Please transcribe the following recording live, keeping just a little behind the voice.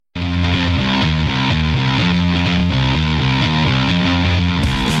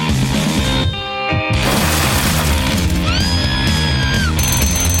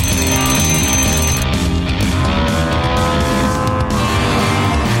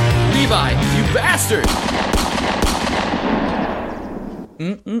bastard!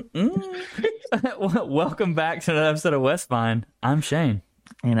 Welcome back to another episode of Westbind. I'm Shane.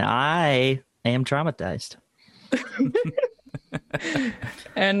 And I am traumatized.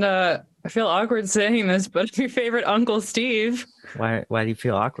 And I feel awkward saying this, but your favorite Uncle Steve. Why do you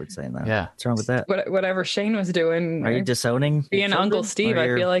feel awkward saying that? Yeah. What's wrong with that? Whatever Shane was doing. Are you disowning being Uncle Steve? I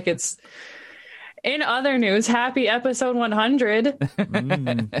feel like it's... In other news, happy episode 100.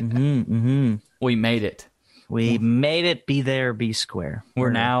 We made it. We made it. Be there, be square.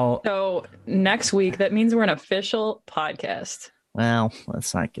 We're now... So next week, that means we're an official podcast. Well,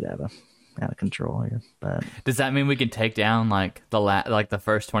 let's not get out of control here. But Does that mean we can take down like the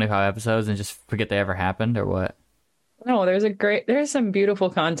first 25 episodes and just forget they ever happened, or what? No, there's some beautiful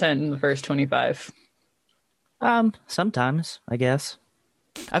content in the first 25. sometimes, I guess.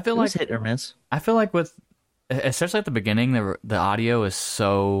 I feel It like was hit or miss. I feel like with, especially at the beginning, the audio is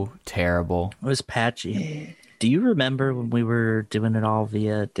so terrible. It was patchy. Do you remember when we were doing it all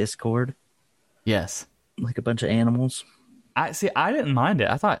via Discord? Yes. Like a bunch of animals? I didn't mind it.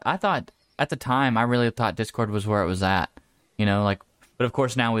 I thought at the time I really thought Discord was where it was at. You know, like, but of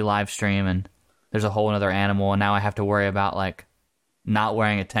course now we live stream and there's a whole other animal, and now I have to worry about like not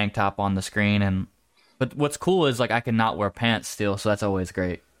wearing a tank top on the screen. But what's cool is like I can not wear pants still, so that's always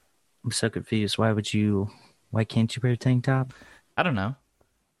great. I'm so confused. Why can't you wear a tank top? I don't know.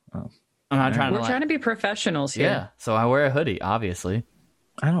 Oh. I'm not trying to. We're trying to be professionals here. Yeah, so I wear a hoodie, obviously.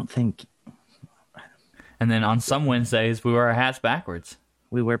 I don't think And then on some Wednesdays we wear our hats backwards.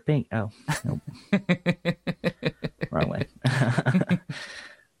 we wear pink. Oh, nope. Wrong way.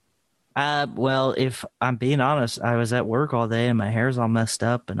 Well, if I'm being honest, I was at work all day and my hair's all messed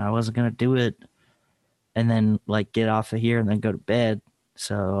up, and I wasn't gonna do it and then like get off of here and then go to bed.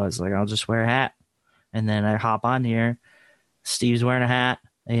 So I was like, I'll just wear a hat. And then I hop on here. Steve's wearing a hat,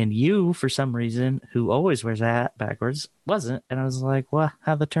 and you, for some reason, who always wears a hat backwards, wasn't. And I was like, well,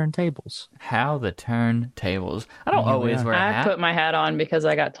 how the turntables? How the turntables. I don't Yeah, always yeah. wear a I hat. put my hat on because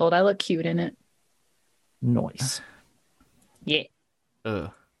I got told I look cute in it. Noise. Yeah.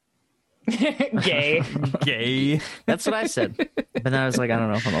 Ugh. Gay. Gay. That's what I said. But then I was like, I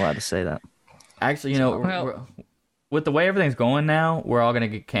don't know if I'm allowed to say that. Actually, you know, with the way everything's going now, we're all going to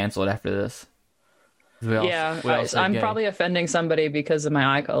get canceled after this. We all said I'm gay. probably offending somebody because of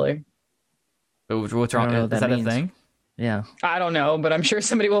my eye color. What's wrong? I don't know Is what that that a means. thing? Yeah. I don't know, but I'm sure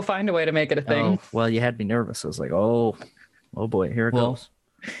somebody will find a way to make it a thing. Oh, well, you had me nervous. I was like, oh boy, here it Well, goes.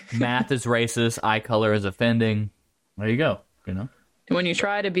 Math is racist. Eye color is offending. There you go. You know. When you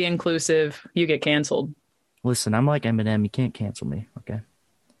try to be inclusive, you get canceled. Listen, I'm like Eminem. You can't cancel me, okay?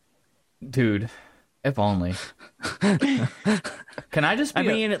 Dude, if only. Can I just be I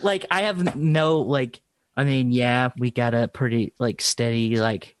mean, like, I have no, like, I mean, yeah, we got a pretty, like, steady,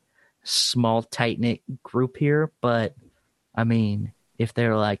 like, small, tight-knit group here, but, I mean, if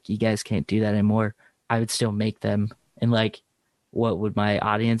they're like, you guys can't do that anymore, I would still make them. And, like, what would my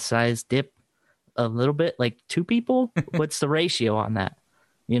audience size dip a little bit? Like, 2 people? What's the ratio on that?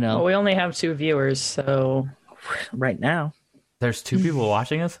 You know? Well, we only have 2 viewers, so... Right now. There's 2 people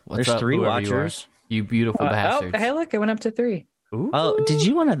watching us? What's There's up, 3 whoever you are? watchers. You beautiful bastards. Oh, hey, look, it went up to 3. Ooh. Oh, did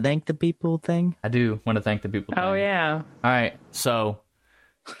you want to thank the people thing? I do want to thank the people. Oh, thing. yeah. All right, so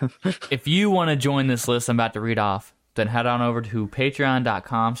if you want to join this list I'm about to read off, then head on over to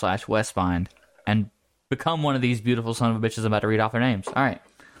patreon.com/westbind and become one of these beautiful son of a bitches I'm about to read off their names. All right.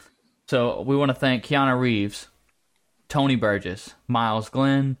 So we want to thank Keanu Reeves, Tony Burgess, Miles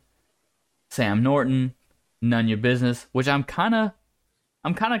Glenn, Sam Norton, None Your Business, which I'm kind of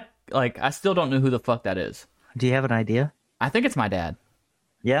like, I still don't know who the fuck that is. Do you have an idea? I think it's my dad.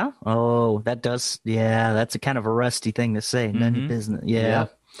 Yeah? Oh, that does. Yeah, that's a kind of a rusty thing to say. None of your business. Yeah.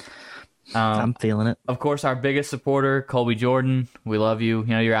 I'm feeling it. Of course, our biggest supporter, Colby Jordan. We love you. You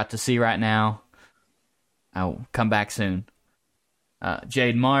know, you're out to sea right now. I'll come back soon.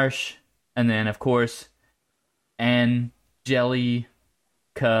 Jade Marsh. And then, of course, Angelica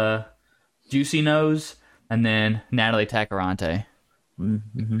Juicy Nose. And then Natalie Tacarante.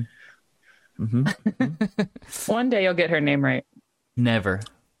 One day you'll get her name right. Never.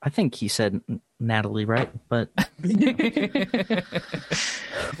 I think he said Natalie, right? But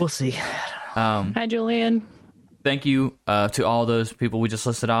we'll see. Hi, Julian. Thank you to all those people we just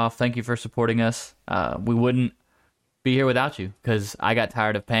listed off. Thank you for supporting us. We wouldn't be here without you because I got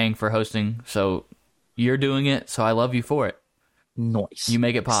tired of paying for hosting. So you're doing it. So I love you for it. Nice. You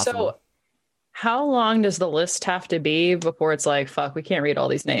make it possible. So, how long does the list have to be before it's like, fuck, we can't read all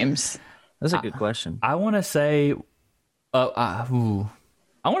these names? That's a good question. I want to say, I want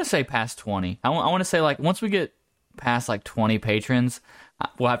to say past 20. I want to say like once we get past like 20 patrons,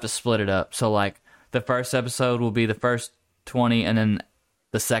 we'll have to split it up. So like the first episode will be the first 20, and then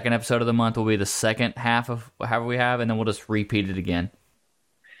the second episode of the month will be the second half of however we have, and then we'll just repeat it again.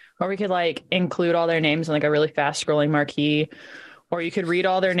 Or we could like include all their names in like a really fast scrolling marquee, or you could read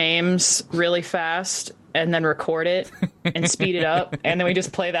all their names really fast and then record it and speed it up, and then we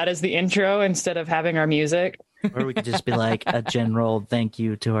just play that as the intro instead of having our music. Or we could just be like a general thank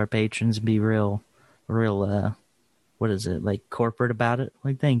you to our patrons, be real, what is it, like corporate about it?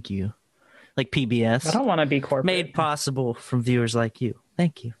 Like, thank you. Like PBS. I don't want to be corporate. Made possible from viewers like you.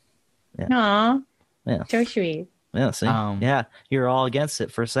 Thank you. Yeah. Aww. Yeah. So sweet. Yeah, see? Yeah, you're all against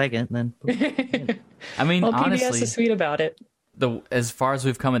it for a second, then. I mean, well, honestly, PBS is sweet about it. As far as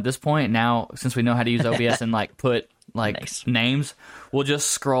we've come at this point, now, since we know how to use OBS and like put like names, we'll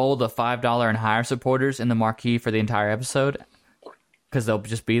just scroll the $5 and higher supporters in the marquee for the entire episode, because they'll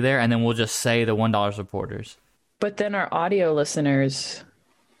just be there, and then we'll just say the $1 supporters. But then our audio listeners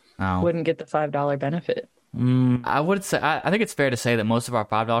wouldn't get the $5 benefit. I would say, I think it's fair to say that most of our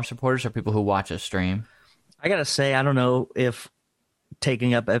 $5 supporters are people who watch us stream. I gotta say, I don't know if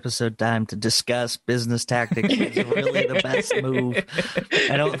taking up episode time to discuss business tactics is really the best move.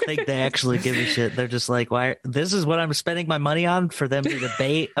 I don't think they actually give a shit. They're just like, why? This is what I'm spending my money on, for them to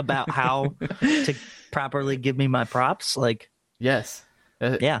debate about how to properly give me my props. Like, yes.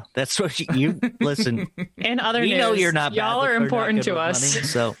 Yeah, that's what you listen. In other we news, know you're not bad. Y'all are important to us. Money,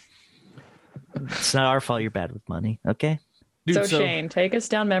 so it's not our fault you're bad with money, okay? Dude, so Shane, take us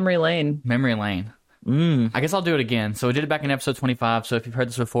down memory lane. Memory lane. I guess I'll do it again. So we did it back in episode 25. So if you've heard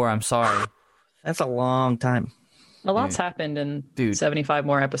this before, I'm sorry. That's a long time. A lot's happened in 75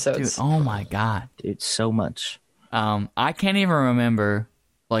 more episodes. Dude, oh my God. Dude, so much. I can't even remember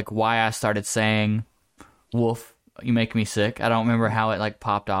like why I started saying, "Wolf, you make me sick." I don't remember how it like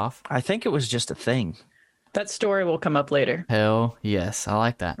popped off. I think it was just a thing. That story will come up later. Hell yes, I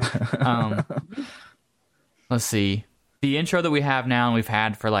like that. Let's see. The intro that we have now, and we've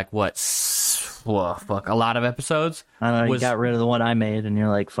had for like a lot of episodes. I don't know. You got rid of the one I made, and you're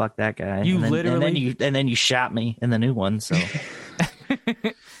like, "Fuck that guy." You and then you shot me in the new one. So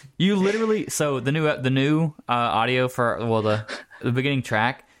you literally. So the new audio for the beginning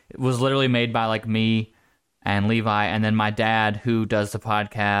track was literally made by like me and Levi, and then my dad, who does the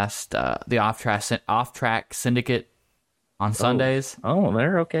podcast, the Off Track Syndicate on Sundays. Oh,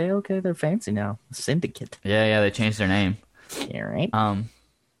 they're okay. They're fancy now. Syndicate. Yeah, they changed their name. Yeah, right.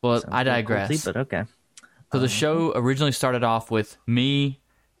 Well, I digress. Culty, but okay. So the show originally started off with me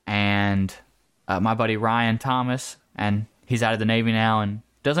and my buddy Ryan Thomas, and he's out of the Navy now and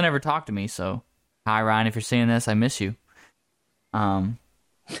doesn't ever talk to me. So, hi Ryan, if you're seeing this, I miss you. I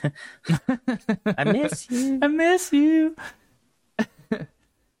miss you. I miss you.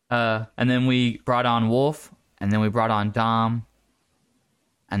 And then we brought on Wolf, and then we brought on Dom,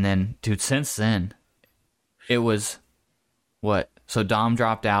 and then, dude, since then, it was what? So Dom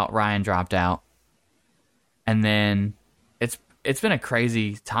dropped out, Ryan dropped out, and then it's been a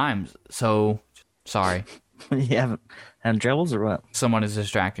crazy time. So sorry. You haven't had troubles or what? Someone is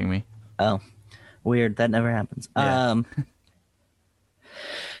distracting me. Oh, weird. That never happens. Yeah.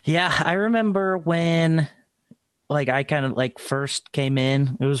 Yeah, I remember when, like, I kind of like first came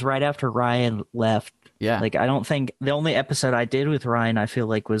in. It was right after Ryan left. Yeah. Like, I don't think the only episode I did with Ryan, I feel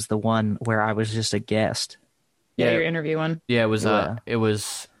like, was the one where I was just a guest. Yeah, your interview one. Yeah, it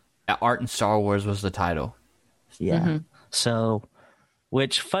was Art and Star Wars was the title. Yeah. Mm-hmm. So,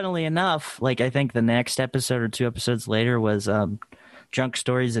 which, funnily enough, like, I think the next episode or 2 episodes later was Drunk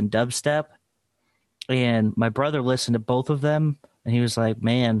Stories and Dubstep. And my brother listened to both of them, and he was like,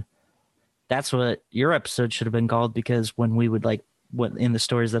 man, that's what your episode should have been called, because when we would, like, in the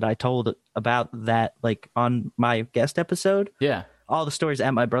stories that I told about that, like, on my guest episode, yeah, all the stories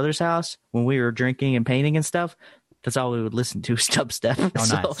at my brother's house when we were drinking and painting and stuff, that's all we would listen to, was dubstep.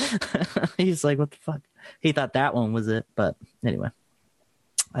 Oh, nice. He's like, what the fuck? He thought that one was it. But anyway,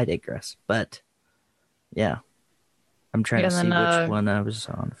 I digress. But yeah, I'm trying to see which one I was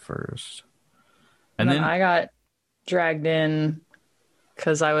on first. And then I got dragged in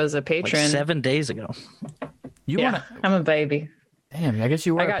because I was a patron. Like 7 days ago. I'm a baby. Damn, I guess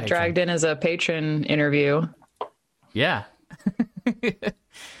you were. I got dragged in as a patron interview. Yeah.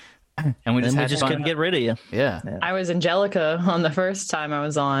 And we just couldn't get rid of you. Yeah. I was Angelica on the first time I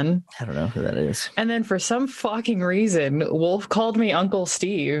was on. I don't know who that is. And then for some fucking reason, Wolf called me Uncle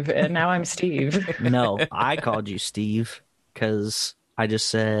Steve, and now I'm Steve. No, I called you Steve because I just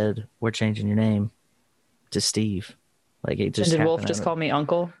said, we're changing your name to Steve. Like, it just. And did Wolf just call me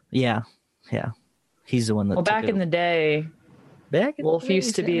Uncle? Yeah. He's the one that. Well, back in the day, Wolf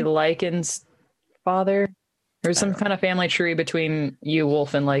used to be Lycan's father. There's some kind of family tree between you,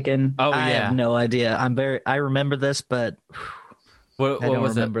 Wolf, and Lycan. Oh I yeah. have no idea. I remember this, but What I don't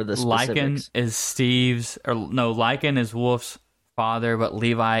was remember it? the Lycan specifics. is Steve's, or no, Lycan is Wolf's father, but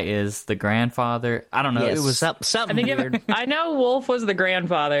Levi is the grandfather. I don't know. yes, It was I something think weird. I know Wolf was the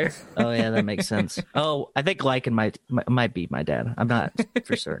grandfather. Oh yeah, that makes sense. Oh, I think Lycan might be my dad. I'm not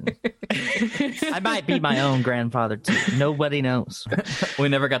for certain. I might be my own grandfather too. Nobody knows. we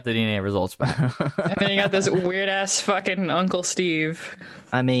never got the DNA results back. And then you got this weird ass fucking Uncle Steve.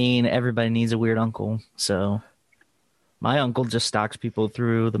 I mean, everybody needs a weird uncle. So my uncle just stalks people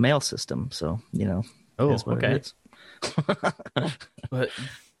through the mail system. So Oh, that's what okay. it is. But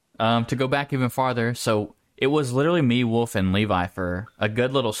to go back even farther, so it was literally me, Wolf, and Levi for a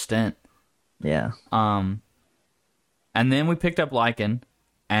good little stint. Yeah. And then we picked up Lycan,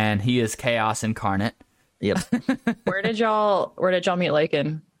 and he is chaos incarnate. Yep. Where did y'all meet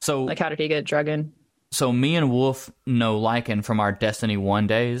Lycan? So Like, how did he get drug in? So me and Wolf know Lycan from our Destiny 1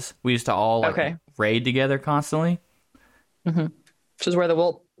 days. We used to all raid together constantly. Which is where the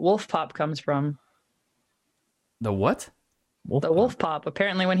wolf pop comes from. The what? The wolf pop.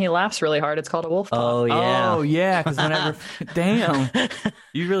 Apparently, when he laughs really hard, it's called a wolf pop. Oh yeah. Oh yeah, because whenever damn,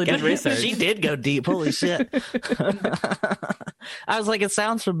 you really did research. She did go deep. Holy shit. I was like, it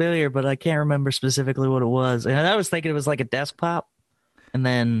sounds familiar, but I can't remember specifically what it was. And I was thinking it was like a desk pop, and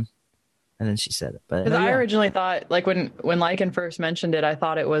then she said it. But I originally thought, like, when Lycan first mentioned it, I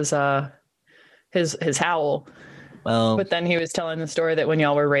thought it was his howl. well, But then he was telling the story that when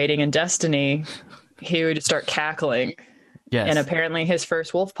y'all were raiding in Destiny, he would start cackling. Yes. And apparently his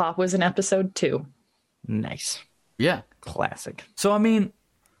first wolf pop was in episode 2. nice, yeah. classic. So I mean,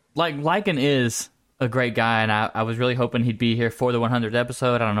 like Lycan is a great guy, and I was really hoping he'd be here for the 100th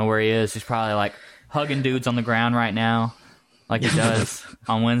episode. I don't know where he is. He's probably like hugging dudes on the ground right now, like he does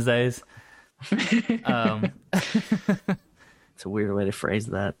on Wednesdays. It's a weird way to phrase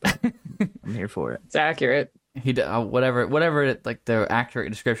that, but I'm here for it. It's accurate. He whatever like the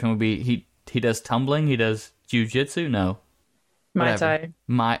accurate description would be. He does tumbling. He does jujitsu. No, Mai whatever. Tai.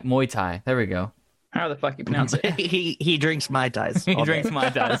 Muay Thai. There we go. How the fuck you pronounce it? he drinks Mai Tais. He all drinks day.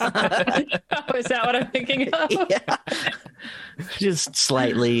 Muay Thais. Oh, is that what I'm thinking of? Yeah. Just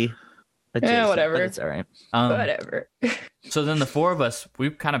slightly. Adjacent, whatever. but it's all right. Whatever. So then the four of us, we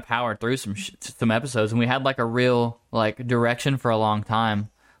kind of powered through some episodes, and we had like a real like direction for a long time.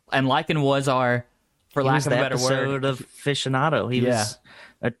 And Lycan was our, for He lack was of a the better episode word, of Aficionado.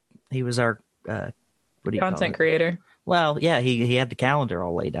 He was our what do you call Content it? creator. Well, yeah, he had the calendar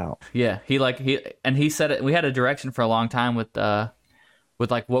all laid out. yeah. He said it. We had a direction for a long time with like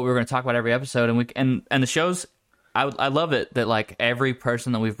what we were going to talk about every episode, and the shows. I love it that like every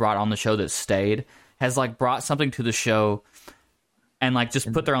person that we've brought on the show that stayed has like brought something to the show, and like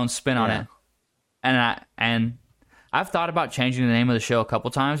just put their own spin on Yeah. it. And I've thought about changing the name of the show a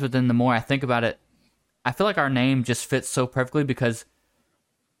couple times, but then the more I think about it, I feel like our name just fits so perfectly because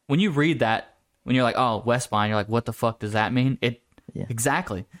when you read that, when you're like, oh, Westbind, you're like, what the fuck does that mean? Yeah.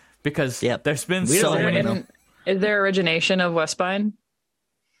 Exactly. Because Yep. there's been We so don't many, even know. Is there origination of Westbind?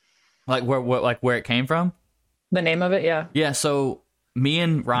 like where it came from. The name of it? Yeah. Yeah, so me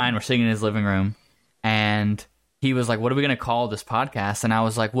and Ryan were sitting in his living room, and he was like, what are we going to call this podcast? And I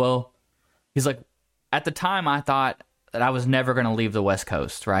was like, well, he's like, at the time I thought that I was never going to leave the West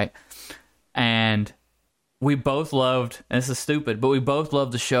Coast, right? And we both loved, and this is stupid, but we both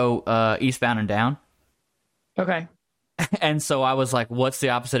loved the show Eastbound and Down. Okay. And so I was like, what's the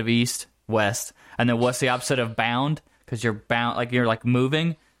opposite of east? West. And then what's the opposite of bound? Because you're bound, like you're like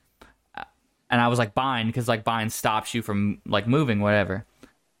moving. And I was like bind, because like bind stops you from like moving, whatever.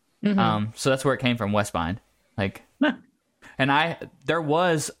 So that's where it came from, Westbind. Like, and there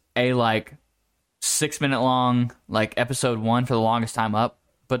was a like 6-minute long like episode 1 for the longest time up,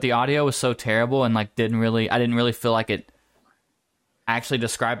 but the audio was so terrible and like I didn't really feel like it actually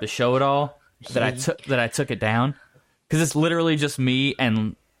described the show at all that I took it down, because it's literally just me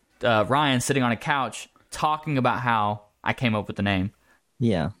and Ryan sitting on a couch talking about how I came up with the name.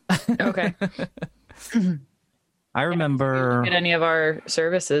 Yeah. Okay. I remember. At any of our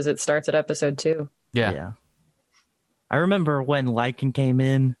services, it starts at episode 2. Yeah. I remember when Lycan came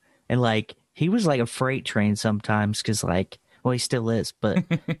in, and like he was like a freight train sometimes, because like, well, he still is, but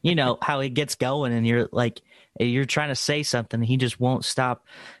you know how he gets going, and you're like, you're trying to say something, he just won't stop.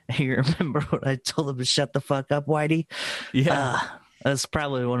 You remember when I told him to shut the fuck up, Whitey? Yeah. That's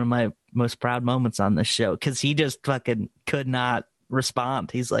probably one of my most proud moments on this show, because he just fucking could not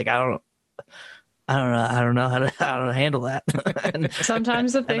respond. He's like, I don't know how to handle that. And-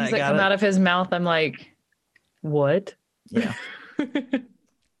 Sometimes the and things I that got come it. out of his mouth, I'm like, what? yeah.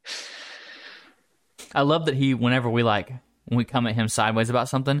 I love that whenever when we come at him sideways about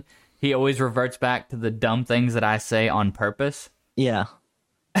something, he always reverts back to the dumb things that I say on purpose. Yeah.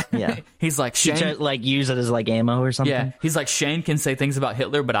 Yeah. He's like, Shane, he like use it as like ammo or something. Yeah. He's like, Shane can say things about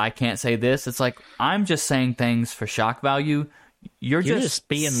Hitler, but I can't say this. It's like, I'm just saying things for shock value. You're just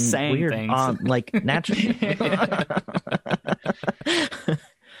being saying weird things. Like naturally.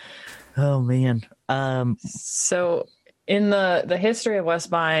 Oh man. So in the history of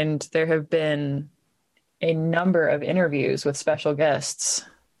Westbind, there have been a number of interviews with special guests.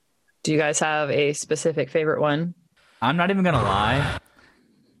 Do you guys have a specific favorite one? I'm not even gonna lie.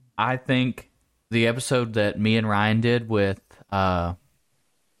 I think the episode that me and Ryan did with the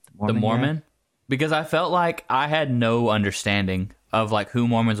Mormon, because I felt like I had no understanding of like who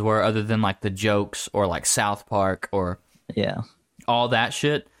Mormons were other than like the jokes or like South Park or all that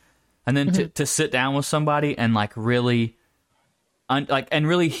shit. And then to sit down with somebody and like really and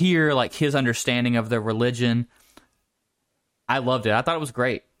really hear like his understanding of their religion, I loved it. I thought it was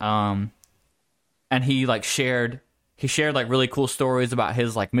great. And he like shared like really cool stories about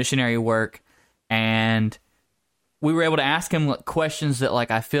his like missionary work, and we were able to ask him like, questions that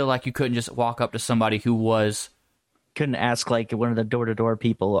like I feel like you couldn't just walk up to somebody who couldn't ask like one of the door-to-door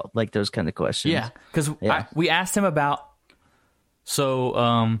people like those kind of questions. Yeah, because we asked him about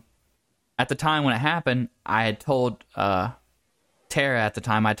at the time when it happened, I had told Tara at the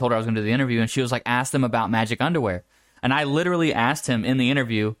time, I told her I was going to do the interview, and she was like, asked him about magic underwear. And I literally asked him in the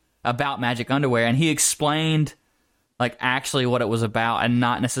interview about magic underwear, and he explained like actually what it was about, and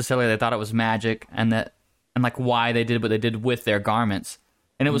not necessarily they thought it was magic, and like why they did what they did with their garments.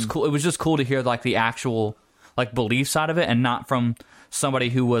 And it was cool. It was just cool to hear like the actual like belief side of it, and not from somebody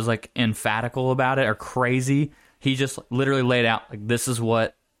who was like emphatical about it or crazy. He just literally laid out like, this is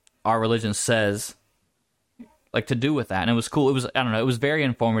what our religion says like to do with that. And it was cool. It was, I don't know, it was very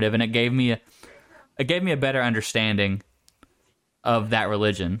informative, and it gave me a better understanding of that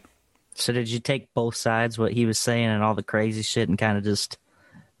religion. So did you take both sides, what he was saying and all the crazy shit, and kind of just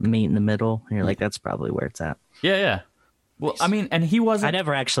meet in the middle? And you're like, that's probably where it's at. Yeah. Well, I mean, and he wasn't... I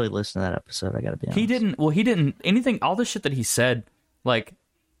never actually listened to that episode, I gotta be honest. He didn't, anything, all the shit that he said, like,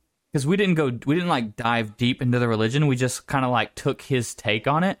 because we didn't like dive deep into the religion, we just kind of like took his take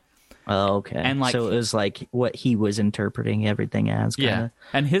on it. Oh, okay. And like, so it was like what he was interpreting everything as. Kinda. Yeah,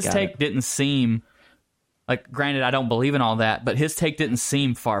 and his take didn't seem... Like, granted, I don't believe in all that, but his take didn't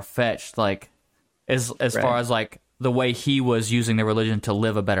seem far-fetched, like, as far as, like, the way he was using the religion to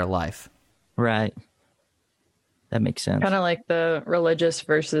live a better life. Right. That makes sense. Kind of like the religious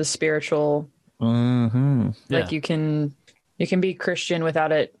versus spiritual. Mm-hmm. Like, you can be Christian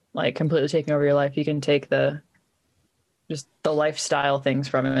without it, like, completely taking over your life. You can take the lifestyle things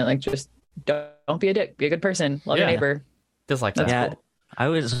from it. Like, just don't be a dick. Be a good person. Love your neighbor. Just like that. Yeah. Cool. I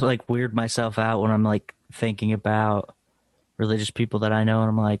always like weird myself out when I'm like thinking about religious people that I know, and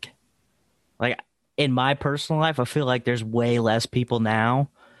I'm like in my personal life, I feel like there's way less people now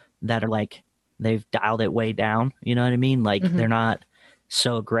that are like they've dialed it way down. You know what I mean? Like they're not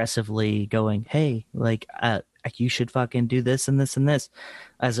so aggressively going, "Hey, like you should fucking do this and this and this,"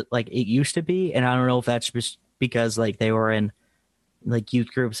 as like it used to be. And I don't know if that's just because like they were in like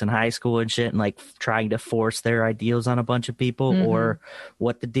youth groups in high school and shit, and like trying to force their ideals on a bunch of people, or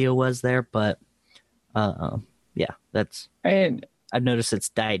what the deal was there. But that's I've noticed it's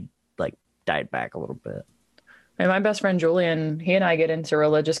died back a little bit. And my best friend Julian, he and I get into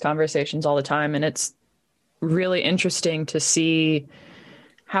religious conversations all the time, and it's really interesting to see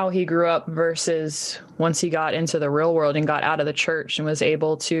how he grew up versus once he got into the real world and got out of the church and was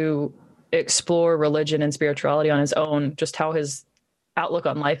able to explore religion and spirituality on his own, just how his outlook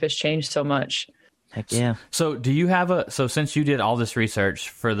on life has changed so much. Heck yeah. So do you have since you did all this research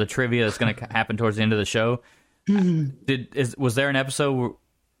for the trivia that's going to happen towards the end of the show, was there an episode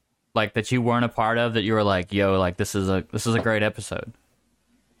like that you weren't a part of that you were like, yo, like this is a great episode?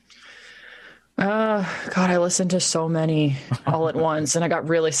 God, I listened to so many all at once, and I got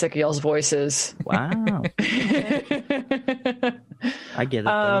really sick of y'all's voices. Wow. I get it.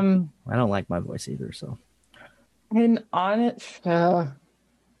 I don't like my voice either, so. And on it, I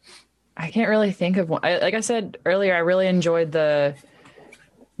can't really think of one. Like I said earlier, I really enjoyed the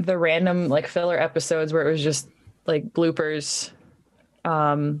random like filler episodes where it was just like bloopers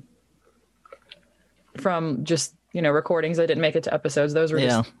from just, recordings that didn't make it to episodes. Those were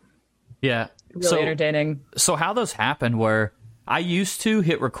just really entertaining. So how those happened were I used to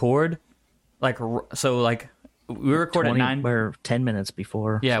hit record we record at 9 or 10 minutes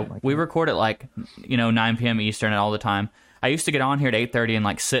before. Yeah, we record at 9 p.m. Eastern all the time. I used to get on here at 8:30 and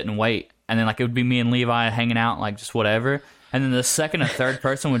like sit and wait, and then like it would be me and Levi hanging out, like just whatever. And then the second a third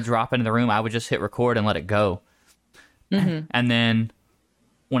person would drop into the room, I would just hit record and let it go. Mm-hmm. And then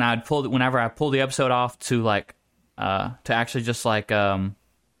whenever I pull the episode off to like to actually just like to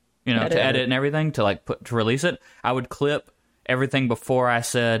edit and everything to like to release it, I would clip everything before I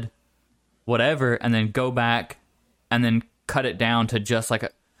said whatever, and then go back and then cut it down to just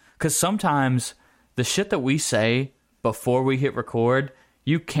like because sometimes the shit that we say before we hit record,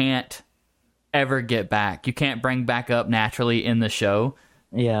 you can't ever get back. You can't bring back up naturally in the show.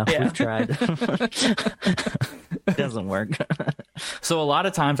 Yeah. We've tried. It doesn't work. So a lot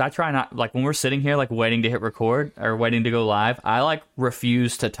of times I try not, like when we're sitting here like waiting to hit record or waiting to go live, I like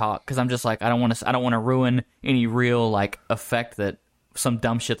refuse to talk because I'm just like I don't want to ruin any real like effect that some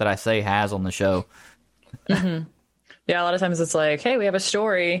dumb shit that I say has on the show. Mm-hmm. Yeah, a lot of times it's like, hey, we have a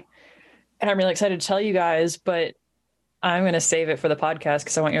story and I'm really excited to tell you guys, but I'm going to save it for the podcast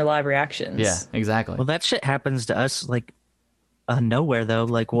because I want your live reactions. Yeah, exactly. Well, that shit happens to us like nowhere though.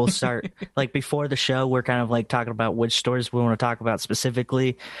 Like we'll start like before the show, we're kind of like talking about which stories we want to talk about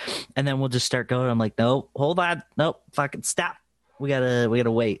specifically, and then we'll just start going. I'm like, nope, hold on, nope, fucking stop. We gotta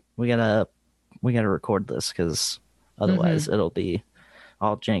wait. We gotta record this because otherwise it'll be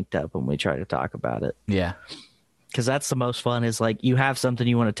all janked up when we try to talk about it. Yeah. Because that's the most fun is like you have something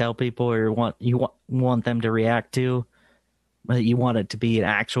you want to tell people or you want them to react to, but you want it to be an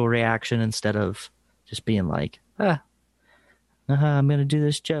actual reaction instead of just being like, I'm going to do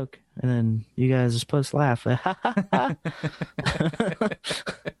this joke. And then you guys are supposed to laugh.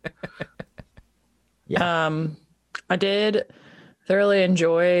 Yeah. I did thoroughly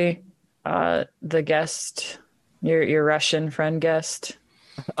enjoy the guest, your Russian friend guest.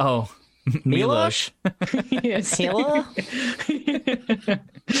 Oh, Milosh. Yes. Hello?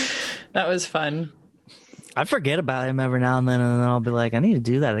 That was fun. I forget about him every now and then I'll be like, I need to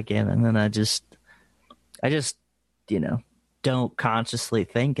do that again. And then I just, don't consciously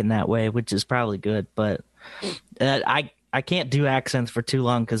think in that way, which is probably good. But I can't do accents for too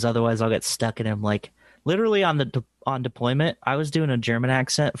long because otherwise I'll get stuck in him. Like literally on deployment, I was doing a German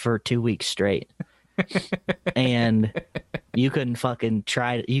accent for 2 weeks straight. And you couldn't fucking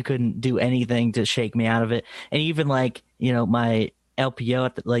you couldn't do anything to shake me out of it. And even like, my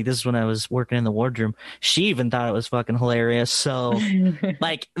LPO this is when I was working in the wardroom, she even thought it was fucking hilarious. So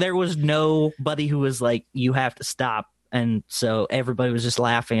like there was nobody who was like, you have to stop. And so everybody was just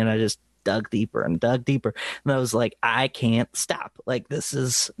laughing and I just dug deeper and dug deeper. And I was like, I can't stop. Like this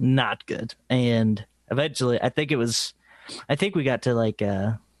is not good. And eventually I think we got to like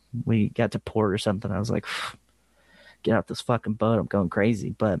we got to port or something. I was like, get out this fucking boat. I'm going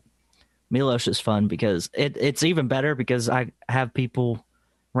crazy. But Milosh is fun because it's even better because I have people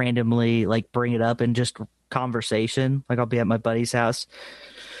randomly like bring it up in just conversation. Like I'll be at my buddy's house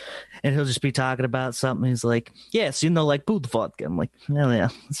and he'll just be talking about something. He's like, yes, like boot vodka. I'm like, hell yeah,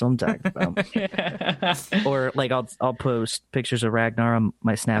 that's what I'm talking about. Or like I'll post pictures of Ragnar on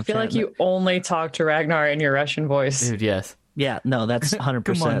my Snapchat. I feel like you only talk to Ragnar in your Russian voice. Dude, yes. Yeah, no, that's 100%.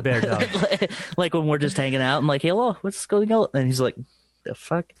 Come on, bear dog. Like when we're just hanging out, I'm like, hello, what's going on? And he's like, the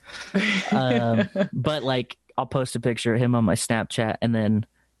fuck? But like I'll post a picture of him on my Snapchat and then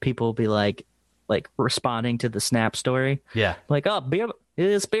people will be like responding to the Snap story. Yeah. Like, oh,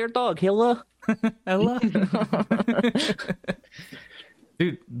 it's bear dog, hello. Hello.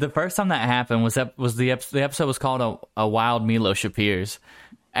 Dude, the first time that happened was the episode was called a Wild Milosh Appears.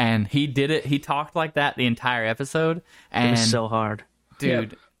 And he did it. He talked like that the entire episode. And it was so hard.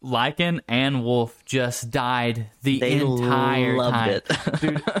 Dude, Lycan and Wolf just died the entire time. It.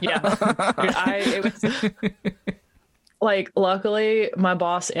 Dude, yeah. Dude, it was like, luckily, my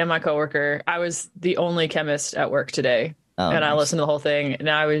boss and my coworker, I was the only chemist at work today. And I listened to the whole thing, and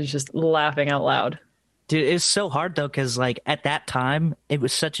I was just laughing out loud. Dude, it's so hard, though, because, like, at that time, it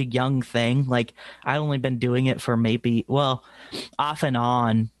was such a young thing. Like, I'd only been doing it for off and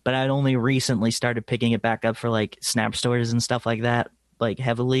on, but I'd only recently started picking it back up for, like, Snap stories and stuff like that, like,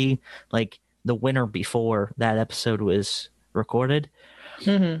 heavily, like, the winter before that episode was recorded.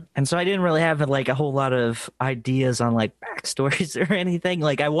 Mm-hmm. And so I didn't really have, like, a whole lot of ideas on, like, backstories or anything.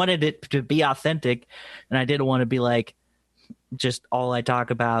 Like, I wanted it to be authentic, and I didn't want to be, like, just all I talk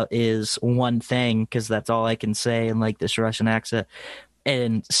about is one thing because that's all I can say in like this Russian accent.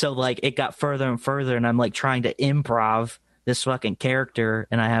 And so like it got further and further and I'm like trying to improv this fucking character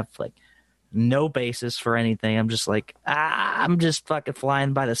and I have like no basis for anything. I'm just like, I'm just fucking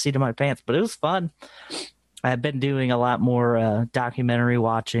flying by the seat of my pants, but it was fun. I've been doing a lot more documentary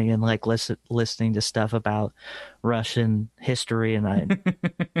watching and like listening to stuff about Russian history, and I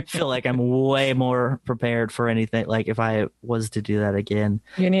feel like I'm way more prepared for anything. Like if I was to do that again,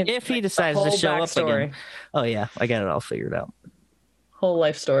 if he decides to show up again. Oh yeah, I got it all figured out. Whole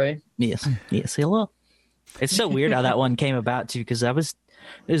life story. Yes, he will. It's so weird how that one came about too, because there was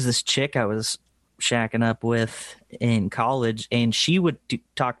this chick I was shacking up with in college, and she would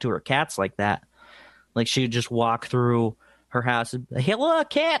talk to her cats like that. Like she would just walk through her house and, "Hello,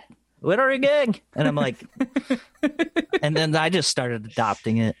 cat. What are you doing?" And I'm like, and then I just started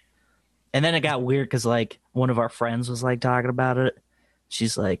adopting it. And then it got weird because like one of our friends was like talking about it.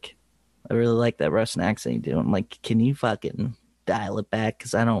 She's like, "I really like that Russian accent you do." I'm like, "Can you fucking dial it back?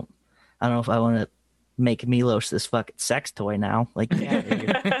 Because I don't know if I want to make Milos this fucking sex toy now." Like, yeah.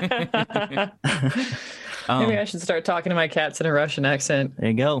 Maybe I should start talking to my cats in a Russian accent. There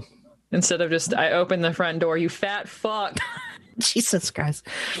you go. Instead of just, "I open the front door, you fat fuck." Jesus Christ.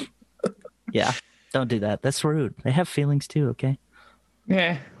 Yeah, don't do that. That's rude. They have feelings too, okay?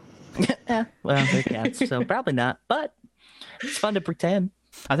 Yeah. Well, they're cats, so probably not. But it's fun to pretend.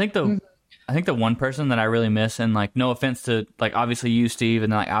 I think the one person that I really miss, and like no offense to like obviously you, Steve,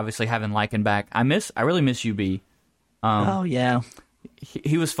 and like obviously having Lycan back, I really miss UB. Oh yeah.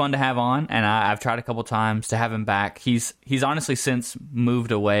 He was fun to have on, and I've tried a couple times to have him back. He's honestly since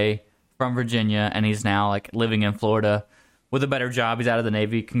moved away from Virginia, and he's now like living in Florida with a better job. He's out of the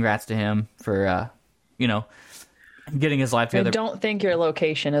Navy. Congrats to him for getting his life together. I don't think your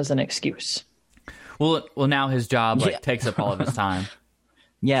location is an excuse. Well, now his job takes up all of his time.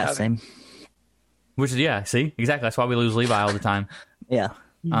 Yeah, okay. Same. Which is see, exactly. That's why we lose Levi all the time. Yeah.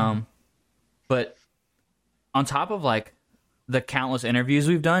 But on top of like the countless interviews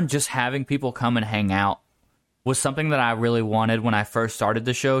we've done, just having people come and hang out was something that I really wanted when I first started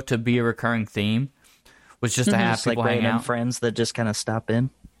the show to be a recurring theme. Was just to have just people like hang out, friends that just kind of stop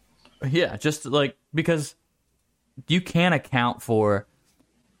in. Yeah, just like because you can't account for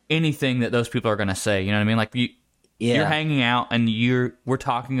anything that those people are going to say. You know what I mean? Like you're hanging out and we're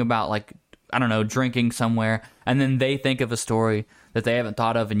talking about like, I don't know, drinking somewhere, and then they think of a story that they haven't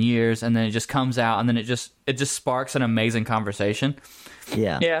thought of in years, and then it just comes out, and then it just sparks an amazing conversation.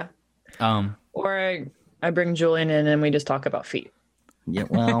 Yeah. Yeah. Or I bring Julian in and we just talk about feet. Yeah,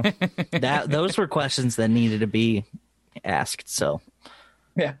 well, those were questions that needed to be asked. So,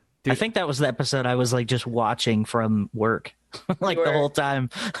 yeah, dude, I think that was the episode I was like just watching from work, like the whole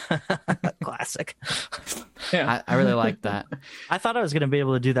time. Classic. Yeah, I really like that. I thought I was going to be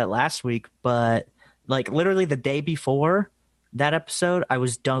able to do that last week, but like literally the day before that episode, I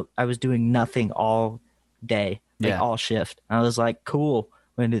was doing nothing all day, like all shift. And I was like, cool,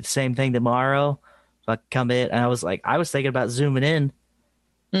 we're gonna do the same thing tomorrow. So I come in, and I was thinking about zooming in.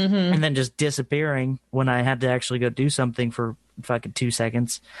 Mm-hmm. And then just disappearing when I had to actually go do something for fucking 2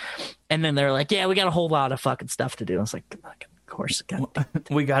 seconds. And then they're like, "Yeah, we got a whole lot of fucking stuff to do." I was like, of course.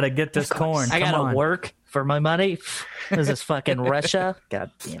 We got to get this corn. I got to work for my money. Is this fucking Russia?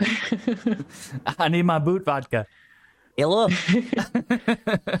 God damn it. I need my boot vodka. Hello.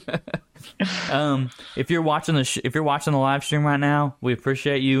 If you're watching the live stream right now, we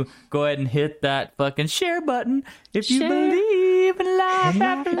appreciate you. Go ahead and hit that fucking share button if you believe in life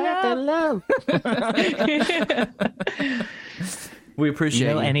after love. We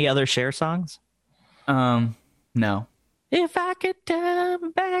appreciate you. Any other share songs? No. If I could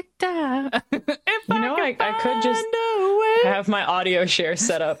turn back time. I could just have my audio share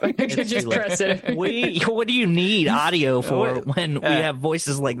set up. I could just press it. What do you need audio for when we have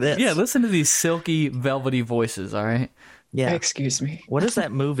voices like this? Yeah, listen to these silky, velvety voices, all right? Yeah. Excuse me. What is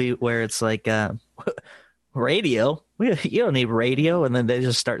that movie where it's like radio? You don't need radio, and then they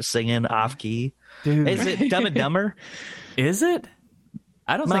just start singing off key. Dude. Is it Dumb and Dumber? Is it?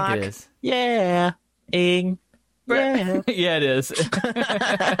 I don't think it is. Yeah. Yeah. Yeah, it is.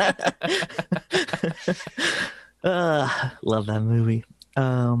 Love that movie.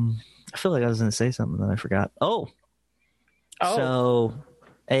 I feel like I was going to say something that I forgot. Oh. So,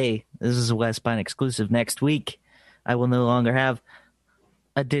 hey, this is a Westbind exclusive. Next week, I will no longer have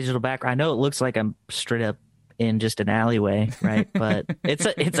a digital background. I know it looks like I'm straight up in just an alleyway, right? But it's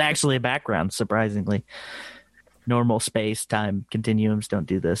actually a background, surprisingly. Normal space time continuums don't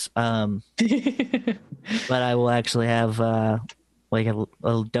do this. But I will actually have like a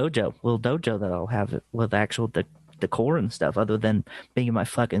little dojo that I'll have it with actual decor and stuff, other than being in my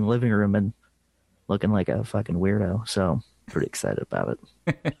fucking living room and looking like a fucking weirdo. So pretty excited about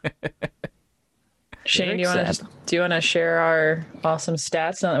it. Shane, do you want to share our awesome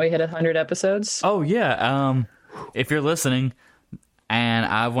stats now that we hit 100 episodes? Oh yeah. If you're listening, and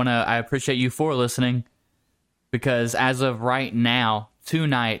I appreciate you for listening. because as of right now,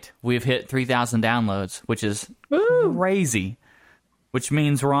 tonight, we've hit 3,000 downloads, which is crazy. Which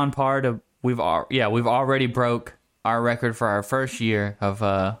means we're on par to we've already broke our record for our first year of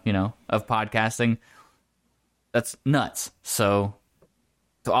of podcasting. That's nuts. So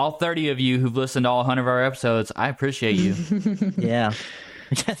to all 30 of you who've listened to all 100 of our episodes, I appreciate you. Yeah.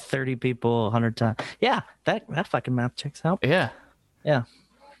 30 people 100 times. Yeah, that fucking math checks out. Yeah. Yeah.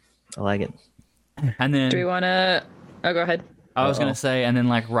 I like it. And then Do we want to? Oh, go ahead. I was gonna say, and then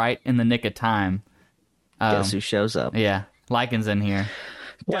like right in the nick of time. Guess who shows up? Yeah, Lycan's in here.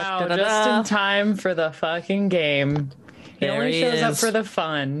 Wow, Da-da-da-da. just in time for the fucking game. He There only he shows up is. for the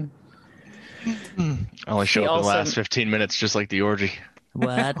fun. I only show He up in the also- last 15 minutes, just like the orgy.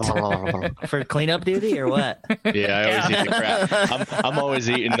 What? For cleanup duty or what? Yeah, I always eat the crack. I'm always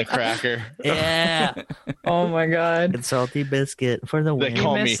eating the cracker. Yeah. Oh my god. Good salty biscuit for the They win.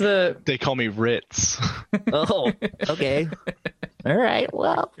 call You me. missed the They call me Ritz. Oh, okay. All right.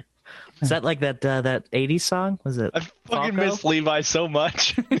 Well, is that like that 80s song? Was it? I fucking Falco? miss Levi so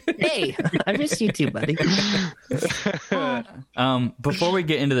much. Hey, I miss you too, buddy. Before we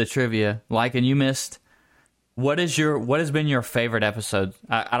get into the trivia, Lycan, you missed. What has been your favorite episode?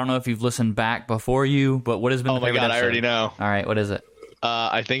 I don't know if you've listened back before you, but what has been Oh the my favorite god, I episode? already know. All right, what is it?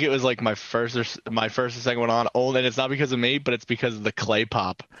 I think it was like my first or second one on. Oh, and it's not because of me, but it's because of the clay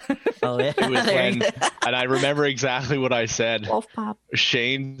pop. Oh, yeah. It was There you when, go. and I remember exactly what I said. Wolf pop.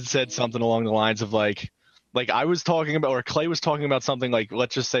 Shane said something along the lines of like I was talking about, or Clay was talking about something like,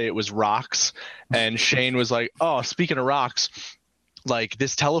 let's just say it was rocks, and Shane was like, oh, speaking of rocks, like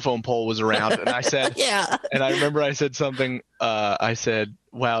this telephone pole was around, and I said, Yeah. and I remember I said something, I said,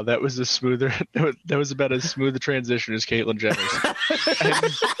 wow, that was that was about as smooth a transition as Caitlyn Jenner's.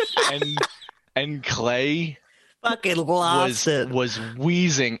 and Clay Fucking lost it. was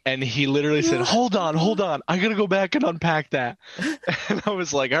wheezing, and he literally said, hold on, I gotta go back and unpack that. And I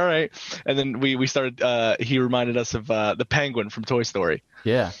was like, all right. And then we started, he reminded us of the penguin from Toy Story.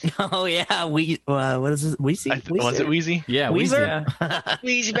 Yeah, Oh, yeah. What is this? Was it Wheezy? yeah, Weezer? yeah.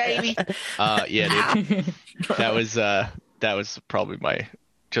 Wheezy baby. Yeah, dude. That was probably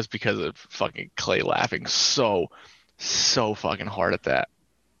just because of fucking Clay laughing so fucking hard at that.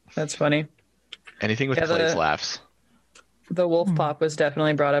 That's funny. Anything with Yeah, Clay's laughs. The wolf pop was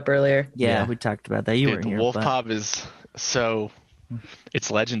definitely brought up earlier. Yeah, Yeah. we talked about that. You Dude, weren't the here. wolf but- pop is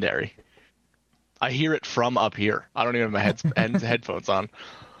it's legendary. I hear it from up here. I don't even have my headphones on.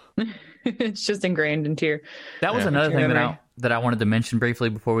 It's just ingrained into your. that was Yeah. another thing Memory. that I wanted to mention briefly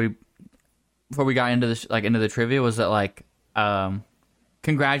before we got into this, like into the trivia, was that like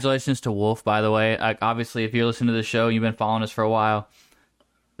congratulations to Wolf, by the way. Like, obviously, if you're listening to the show, you've been following us for a while,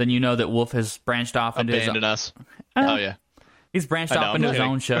 then you know that Wolf has branched off into Abandon us. Oh yeah, he's branched I know, off I'm into his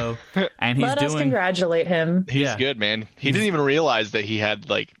kidding. own show, and he's Let us doing congratulate him. he's Yeah. good, man. He didn't even realize that he had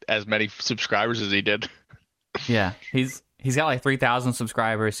like as many subscribers as he did. yeah, he's got like 3,000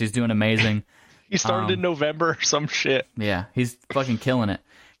 subscribers. He's doing amazing. He started in November or some shit. Yeah, he's fucking killing it.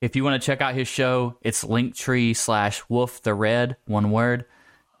 If you want to check out his show, it's Linktree/Wolf the Red, one word.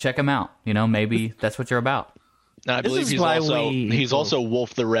 Check him out. You know, maybe that's what you're about. And I This believe is he's why also we- he's also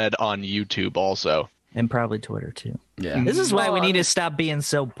Wolf the Red on YouTube also. And probably Twitter, too. Yeah. This is why we Well, need to stop being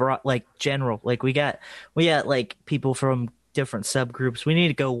so broad, like general. Like we got like people from different subgroups. We need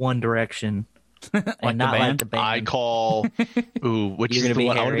to go one direction and the not like band? the band. I call which You're is gonna the be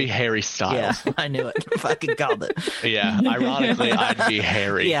one I want to Harry. be Harry Yeah, Styles. I knew it. Fucking called it. Yeah. Ironically, I'd be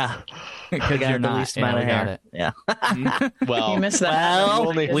Harry. Yeah, Because we got you're the not. least Yeah, amount we of got hair. it. Yeah, Well, You missed that.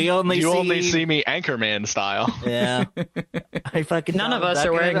 well, we only you see only see me Anchorman style. Yeah, I fucking None of thought us that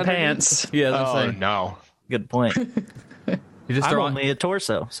are wearing underneath. pants. Yeah, that's what Oh I'm saying. no. Good point. You just I'm throw on, only a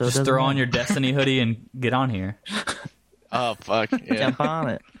torso, so it just doesn't throw on matter. your Destiny hoodie and get on here. Oh fuck. Yeah. Jump on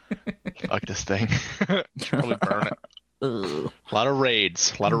it. Fuck this thing. Probably burn it. Ooh, A lot of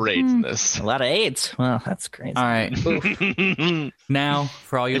raids. A lot of raids in this. a lot of AIDS. Well, that's crazy. All right. Now,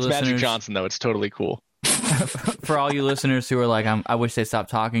 for all you It's Magic listeners, Johnson though. It's totally cool. for all you listeners who are like, I wish they stopped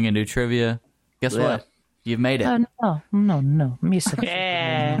talking and do trivia. Guess Yeah. what? You've made it. No. Me so.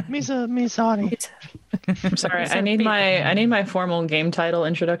 Yeah. Me sorry. I'm sorry. I need my formal game title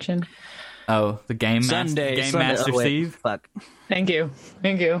introduction. Oh, the game Sunday, Game Sunday. Master Oh, wait. Steve. Fuck. Thank you.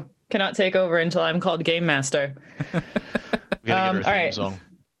 Cannot take over until I'm called Game Master. We gotta get her all theme right. song.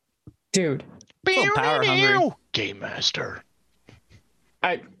 Dude, little power hungry. Game Master.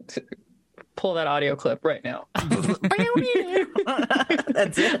 pull that audio clip right now. That's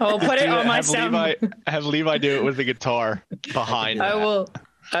it. I'll put it on my have sound. Have Levi do it with the guitar behind. I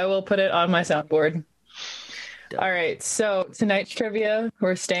that. will put it on my soundboard. All right, so tonight's trivia,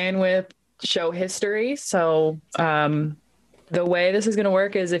 we're staying with show history. So the way this is going to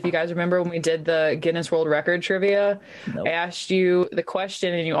work is, if you guys remember when we did the Guinness World Record trivia, Nope. I asked you the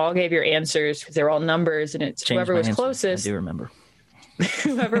question and you all gave your answers because they were all numbers, and it's Changed whoever my was answer. closest. I do remember.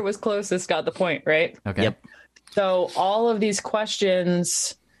 Whoever was closest got the point, right? Okay. Yep. So all of these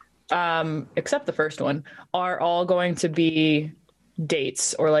questions, except the first one, are all going to be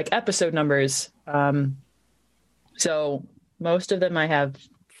dates or like episode numbers. So most of them I have.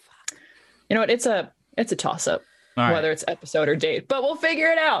 You know what? It's a toss up, All right. whether it's episode or date, but we'll figure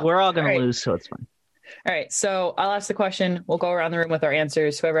it out. We're all going All to right. lose, so it's fine. All right. So I'll ask the question. We'll go around the room with our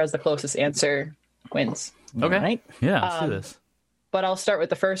answers. Whoever has the closest answer wins. Okay. All right. Yeah, let's do this. But I'll start with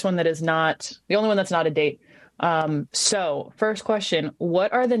the first one that is not the only one that's not a date. So first question,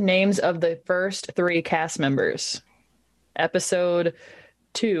 what are the names of the first 3 cast members? Episode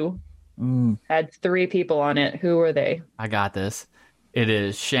 2 had 3 people on it. Who were they? I got this. It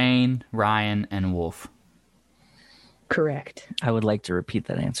is Shane, Ryan, and Wolf. Correct. I would like to repeat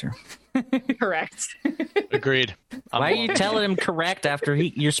that answer. Correct. Agreed. Why are you telling him correct after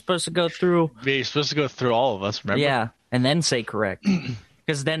you're supposed to go through? You're supposed to go through all of us, remember? Yeah, and then say correct.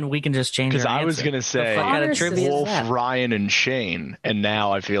 Because then we can just change. Because our I was answer. going to say What kind of Honest trivia is Wolf, that? Ryan, and Shane, and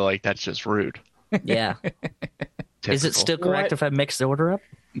now I feel like that's just rude. Yeah. Is it Typical. still correct What? if I mix the order up?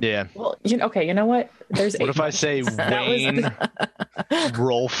 Yeah. Well, okay. You know what? There's What if I say Wayne,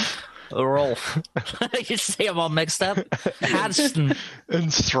 Rolf, Rolf. You say I'm all mixed up. Hodgson.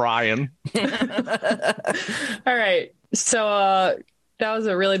 and Ryan? All right. So that was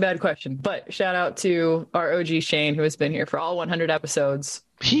a really bad question, but shout out to our OG Shane, who has been here for all 100 episodes.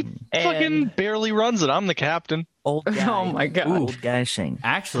 He And- fucking barely runs it. I'm the captain. Old guy. Oh my God. Old guy Shane.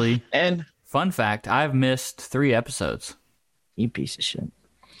 Actually, And fun fact, I've missed 3 episodes. You piece of shit.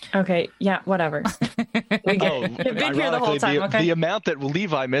 okay, yeah, whatever. We Oh, You've been here the whole ironically, time, okay? the amount that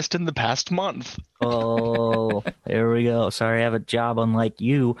Levi missed in the past month. Oh, there we go. Sorry, I have a job unlike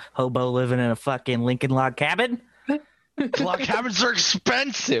you, hobo living in a fucking Lincoln log cabin. Log cabins are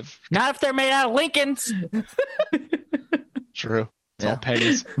expensive. Not if they're made out of Lincolns. True. It's Yeah. all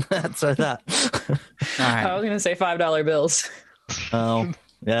pennies. That's what I thought. All I right. was gonna say $5 bills. Oh,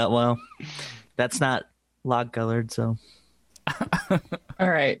 yeah. Well, that's not log colored, so All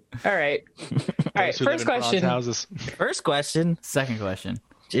right. Those who live First in bronze question. houses. first question. Second question.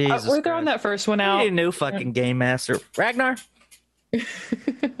 Jesus, We're throwing that first one We out. need a new fucking game master, Ragnar. All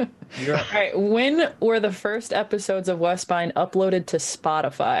right. When were the first episodes of Westbind uploaded to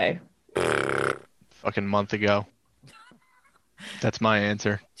Spotify? Fucking month ago. That's my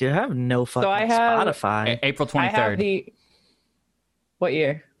answer. Do you have no fucking I have- Spotify? April I have 23rd. the. What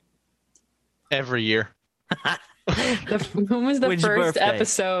year? Every year. When was the When's your first birthday?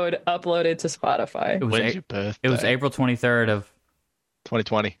 episode uploaded to Spotify? It was, When's A- your birthday? it was April 23rd of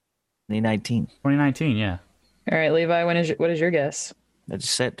 2020. 2019. 2019, yeah. All right, Levi. What is your guess? I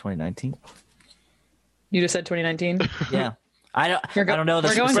just said 2019. You just said 2019. Yeah. I don't know the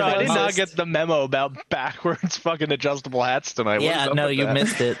we're going Bro, I to did the not most- get the memo about backwards fucking adjustable hats tonight. What Yeah, is up no, with you that?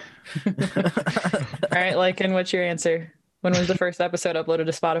 missed it. All right, Lycan, what's your answer? When was the first episode uploaded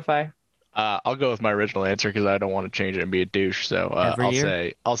to Spotify? I'll go with my original answer because I don't want to change it and be a douche. So Every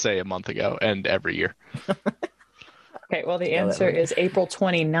year? I'll say a month ago and every year. Okay, well, the that answer right. is April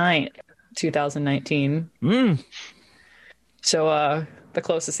 29th, 2019. So the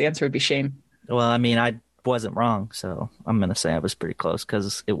closest answer would be Shane. Well, I mean, I wasn't wrong, so I'm gonna say I was pretty close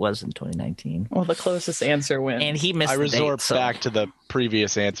because it was in 2019, Well, the closest answer wins. and he missed. I the resort date, so- back to the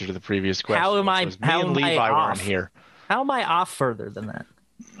previous answer to the previous question. How am I- which was me how and am I Levi weren't off? here. How am I off further than that?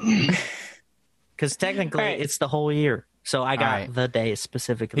 Because technically, All right. it's the whole year, so I got All right. the day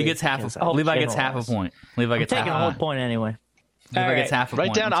specifically. He gets half because a I Levi gets half a generalized. point. Levi I'm gets taking half a a whole point. point anyway. Levi All gets right. half a Write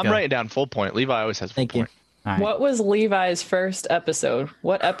point. down. Let's I'm go. writing down full point. Levi always has full Thank you. point. All right. What was Levi's first episode?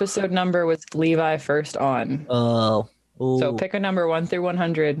 What episode number was Levi first on? Oh, So pick a number 1 through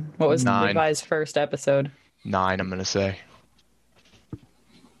 100. What was 9. Levi's first episode? 9, I'm gonna say.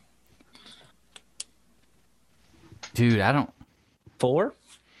 Dude, I don't. 4.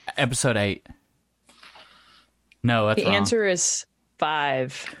 Episode 8. No, that's The wrong. answer is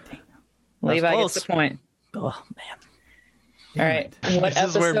 5. Levi close. gets the point. Oh man, All right. What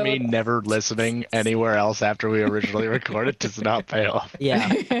This is where me episode? never listening anywhere else after we originally recorded does not pay off. yeah,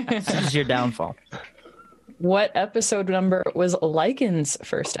 this is your downfall. What episode number was Lycan's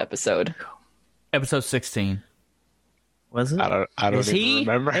first episode? Episode 16. Was it? I don't Is even he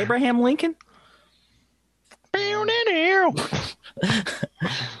remember. Abraham Lincoln? I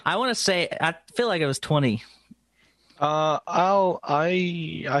want to say. I feel like it was 20. I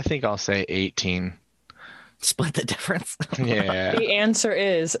think I'll say 18. Split the difference. Yeah. The answer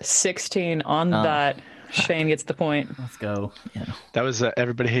is 16. On that, Shane gets the point. Let's go. That was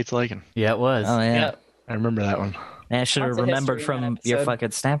Everybody Hates Lycan. Yeah, it was. Oh yeah. Yep. I remember that one. Man, I should have Lots of remembered history in from that your episode. fucking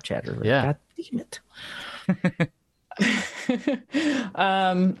Snapchat earlier. Yeah. God damn it.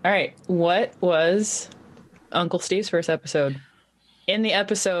 All right. What was Uncle Steve's first episode? In the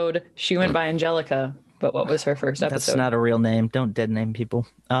episode, she went by Angelica, but what was her first episode? That's not a real name. Don't dead name people.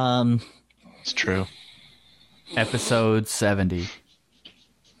 It's true. Episode 70.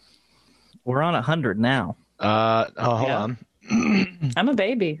 We're on 100 now. Hold Yeah. on. I'm a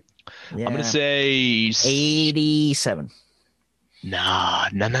baby. Yeah. I'm gonna say 87. Nah.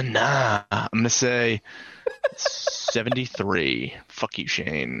 I'm gonna say 73. Fuck you,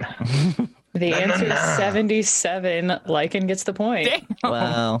 Shane. The answer is 77. Lycan gets the point.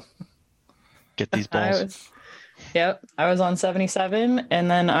 Wow. Get these I balls. was, I was on 77,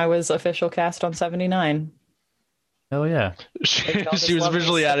 and then I was official cast on 79. Oh, yeah. She just was love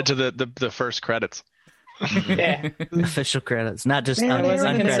originally this added to the first credits. Yeah, Official credits, not just I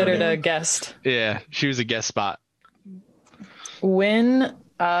wasn't considered uncredited. a guest. Yeah, she was a guest spot. When,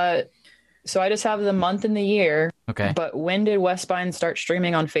 so I just have the month and the year, Okay. but when did Westbind start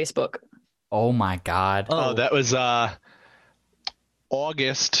streaming on Facebook? Oh, my God. Oh, that was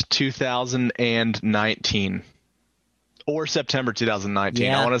August 2019 or September 2019.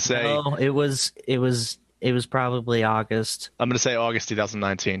 Yeah. I want to say No, it was probably August. I'm going to say August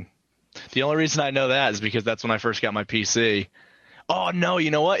 2019. The only reason I know that is because that's when I first got my PC. Oh no,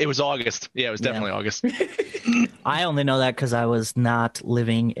 you know what? It was August. Yeah, it was definitely August. I only know that because I was not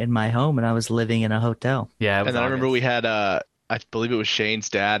living in my home and I was living in a hotel. Yeah, it was And then I remember August. we had I believe it was Shane's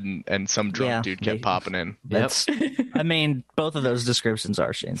dad and some drunk Yeah, dude kept they- popping in. That's, I mean, both of those descriptions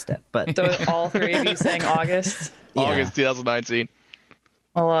are Shane's dad, but So all three of you saying August? Yeah. August 2019.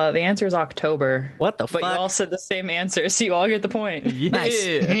 Well, the answer is October. what the But you fuck? all said the same answer, so you all get the point. Nice.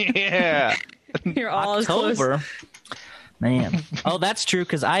 Yeah. You're all as close. October. Man. Oh, that's true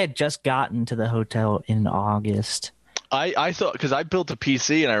because I had just gotten to the hotel in August. I thought because I built a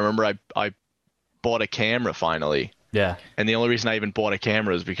PC and I remember I bought a camera finally. Yeah. And the only reason I even bought a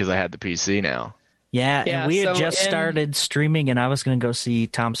camera is because I had the PC now. Yeah, Yeah, and we had so just in- started streaming and I was going to go see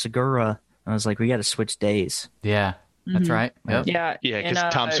Tom Segura. I was like, we got to switch days. Yeah. That's right. Yep. Yeah. Yeah, in,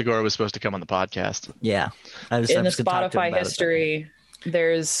 because Tom Segura was supposed to come on the podcast. Yeah. I was in the just gonna talk to him Spotify about it. history,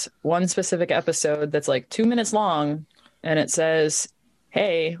 there's one specific episode that's like 2 minutes long, and it says,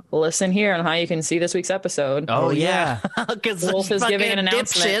 "Hey, listen here on how you can see this week's episode." Oh, yeah. Because Wolf is giving an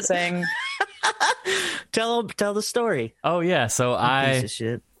announcement saying, tell the story. Oh, yeah. So Piece I of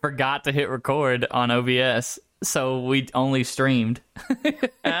shit. forgot to hit record on OBS, so we only streamed.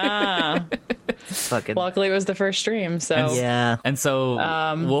 "Ah, Fucking luckily it was the first stream." So yeah. And so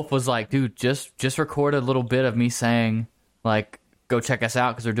Wolf was like, dude, just record a little bit of me saying, like, go check us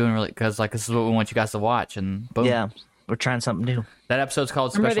out because we're doing really, because, like, this is what we want you guys to watch. And boom. Yeah. We're trying something new. That episode's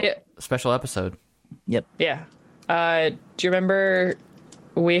called Remember Special Episode. Yep. yeah. Do you remember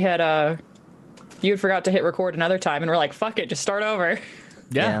we had you had forgot to hit record another time, and we're like, "Fuck it, just start over."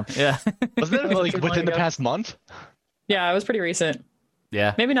 Yeah. Yeah. Wasn't that like too long within the ago. past month? Yeah, it was pretty recent.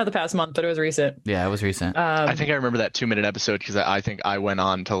 Yeah. Maybe not the past month, but it was recent. Yeah, it was recent. I think I remember that 2-minute episode because I think I went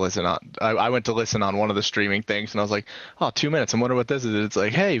on to listen on. I went to listen on one of the streaming things, and I was like, "Oh, 2 minutes. I wonder what this is." It's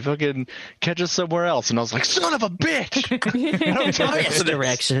like, "Hey, fucking catch us somewhere else," and I was like, "Son of a bitch!" I don't tell you This this.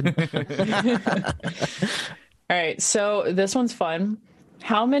 direction. All right, so this one's fun.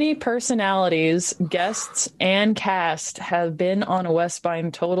 How many personalities, guests, and cast have been on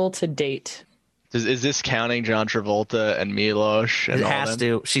Westbind total to date? Is this counting John Travolta and Milos? And It all has them?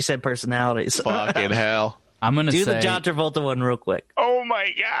 to. She said personalities. Fucking hell! I'm gonna Do say the John Travolta one real quick. Oh my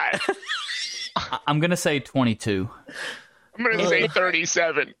god! I'm gonna say 22. I'm gonna say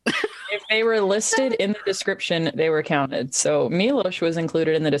 37. If they were listed in the description, they were counted. So Milos was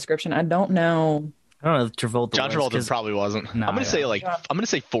included in the description. I don't know. I don't know if Travolta John was, Travolta 'cause probably wasn't. No, I'm gonna yeah. say I'm gonna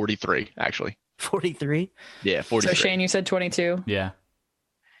say 43 actually. 43. Yeah, So 43. Shane, you said 22, Yeah.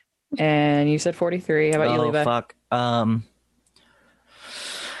 and you said 43. How about you, Oh Levi? fuck. I'm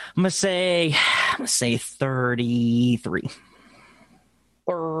gonna say 33.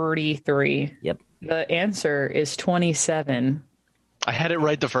 33. Yep. The answer is 27. I had it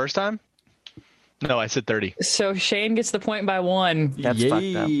right the first time. No, I said 30. So Shane gets the point by 1. That's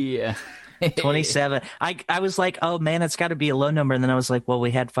fucked up. Yeah. 27. I was like, oh man, it's got to be a low number, and then I was like, well,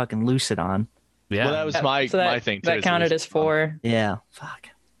 we had fucking Lucid on. Yeah. Well, that was my So that, my thing too. that counted as 4. Yeah. Fuck.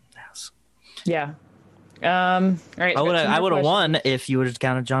 Yeah. All right. I would got two more have questions. won if you would have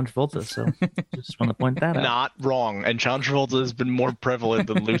counted John Travolta. So just want to point that out. not wrong. And John Travolta has been more prevalent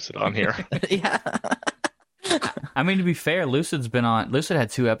than Lucid on here. Yeah. I mean, to be fair, Lucid had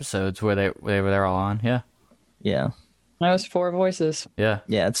 2 episodes where they were all on. Yeah. Yeah. That was 4 voices. Yeah.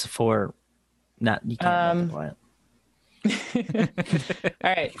 Yeah, it's 4. Not you can't multiply it.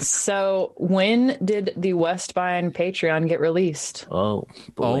 All right. So when did the Westbind Patreon get released? Oh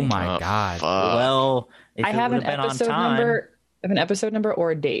boy. Oh my God. Fuck. Well, if I it have would an have been episode on time, number. I have an episode number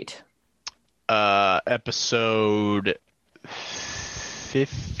or a date. Episode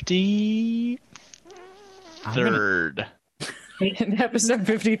 53rd. Episode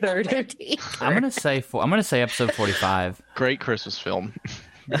 53rd. I'm gonna say episode 45. Great Christmas film.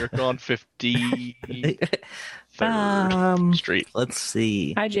 Miracle on 53rd Street. Let's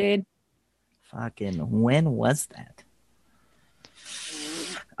see. Hi, Jade. Fucking when was that?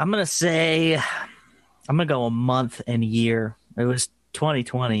 I'm gonna go a month and year. It was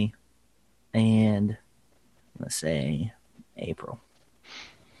 2020, and I'm gonna say April.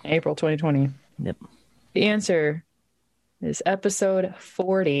 April 2020. Yep. The answer is episode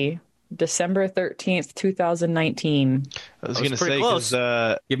 40, December 13th, 2019. I was That was going to pretty say, close.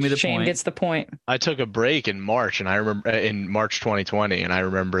 because Give me the Shane point. gets the point. I took a break in March, and I remember in March 2020, and I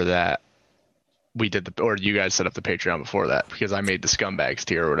remember that we did or you guys set up the Patreon before that, because I made the scumbags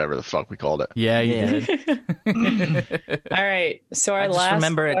tier or whatever the fuck we called it. Yeah, you Yeah. did. All right. So our I just last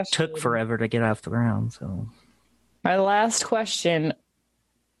remember it question, took forever to get off the ground. So Our last question.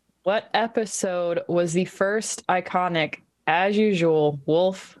 What episode was the first iconic, as usual,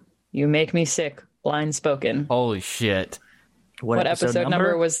 Wolf, you make me sick, line spoken? Holy shit. What episode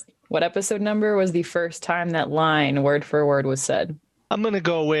number was the first time that line word for word was said? I'm going to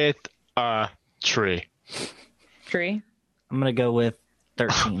go with tree. Tree? I'm gonna go with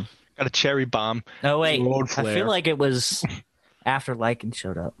 13. Got a cherry bomb. Oh wait, Road I flare. feel like it was after Lycan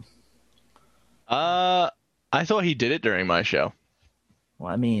showed up. I thought he did it during my show.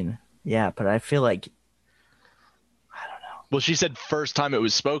 Well, I mean, yeah, but I feel like Well, she said first time it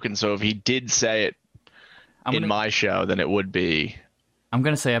was spoken, so if he did say it I'm in gonna, my show, then it would be I'm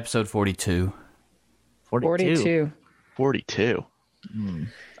gonna say episode 42. 42. 42.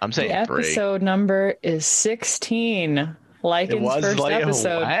 I'm saying The 3. episode number is 16. It Lycan's was first like,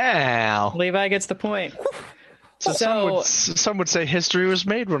 episode. wow. Levi gets the point. So some would say history was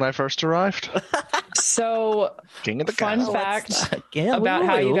made when I first arrived. So King of the fun castle. fact Yeah, about woo.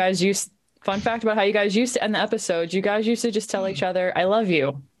 how you guys used to end the episodes. You guys used to just tell each other, I love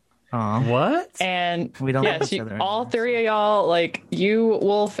you. Aw. What? And We don't love yes, each other all anymore, 3 of y'all, like you,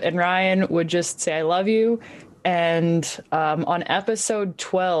 Wolf, and Ryan, would just say, I love you. And on episode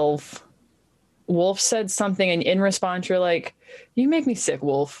 12, Wolf said something, and in response, you're like, you make me sick,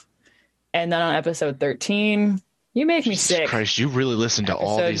 Wolf. And then on episode 13, you make me Jesus sick. Christ, you really listened to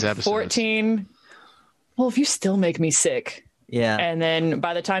all these episodes. 14, Wolf, you still make me sick. Yeah. And then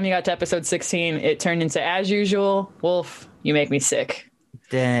by the time you got to episode 16, it turned into, as usual, Wolf, you make me sick.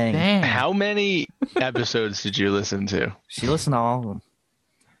 Dang. Damn. How many episodes did you listen to? She listened to all of them.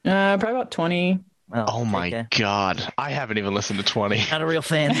 Probably about 20. Oh my okay. God. I haven't even listened to 20. Not a real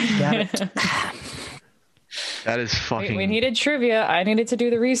fan. Got it. That is fucking... We needed trivia. I needed to do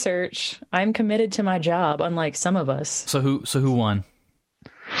the research. I'm committed to my job, unlike some of us. So who won?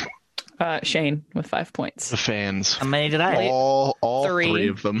 Shane with 5 points. the fans. How many did I? All 3. 3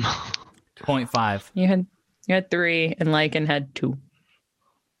 of them. 0.5. You had 3, and Lycan had 2.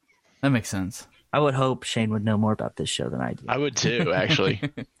 That makes sense. I would hope Shane would know more about this show than I do. I would too, actually.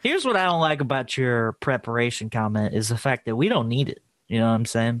 Here's what I don't like about your preparation comment is the fact that we don't need it. You know what I'm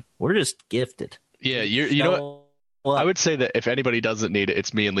saying? We're just gifted. Yeah, you know what? I would say that if anybody doesn't need it,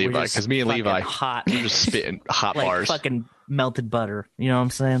 it's me and We're Levi, just because me and fucking Levi, hot, we're just spitting hot like bars. fucking melted butter. You know what I'm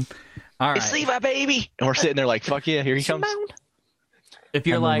saying? All right. It's Levi, baby! And we're sitting there like, fuck yeah, here he comes. If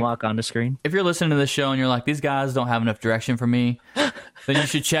you're And then like, walk on the screen. if you're listening to this show and you're like, these guys don't have enough direction for me, then you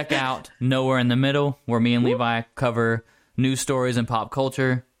should check out Nowhere in the Middle, where me and Levi cover news stories and pop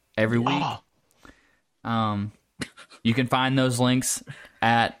culture every week. You can find those links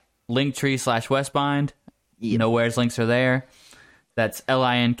at Linktree/Westbind. Yep. Nowhere's links are there. That's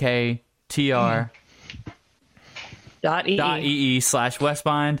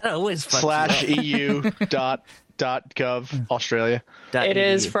linktr.ee/Westbind. That always fucks /EU.gov Australia. you up. It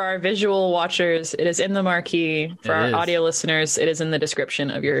is for our visual watchers. It is in the marquee. For It our is. audio listeners, it is in the description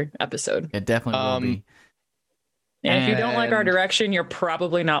of your episode. It definitely will be. And if you don't like our And- direction, you're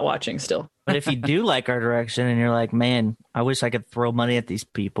probably not watching still. But if you do like our direction and you're like, man, I wish I could throw money at these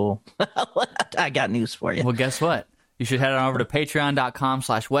people, I got news for you. Well, guess what? You should head on over to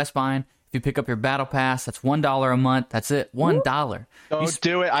patreon.com/Westbind. If you pick up your battle pass, that's $1 a month. That's it. $1. Don't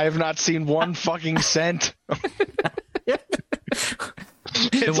do it. I have not seen one fucking cent.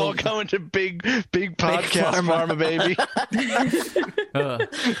 It's all coming to big podcast pharma, baby.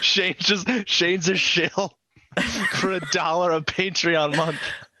 Shane's a shill for $1 a Patreon month.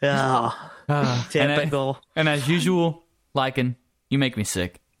 Oh, typical. And as usual, Lycan, you make me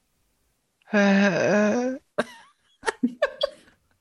sick. Lycan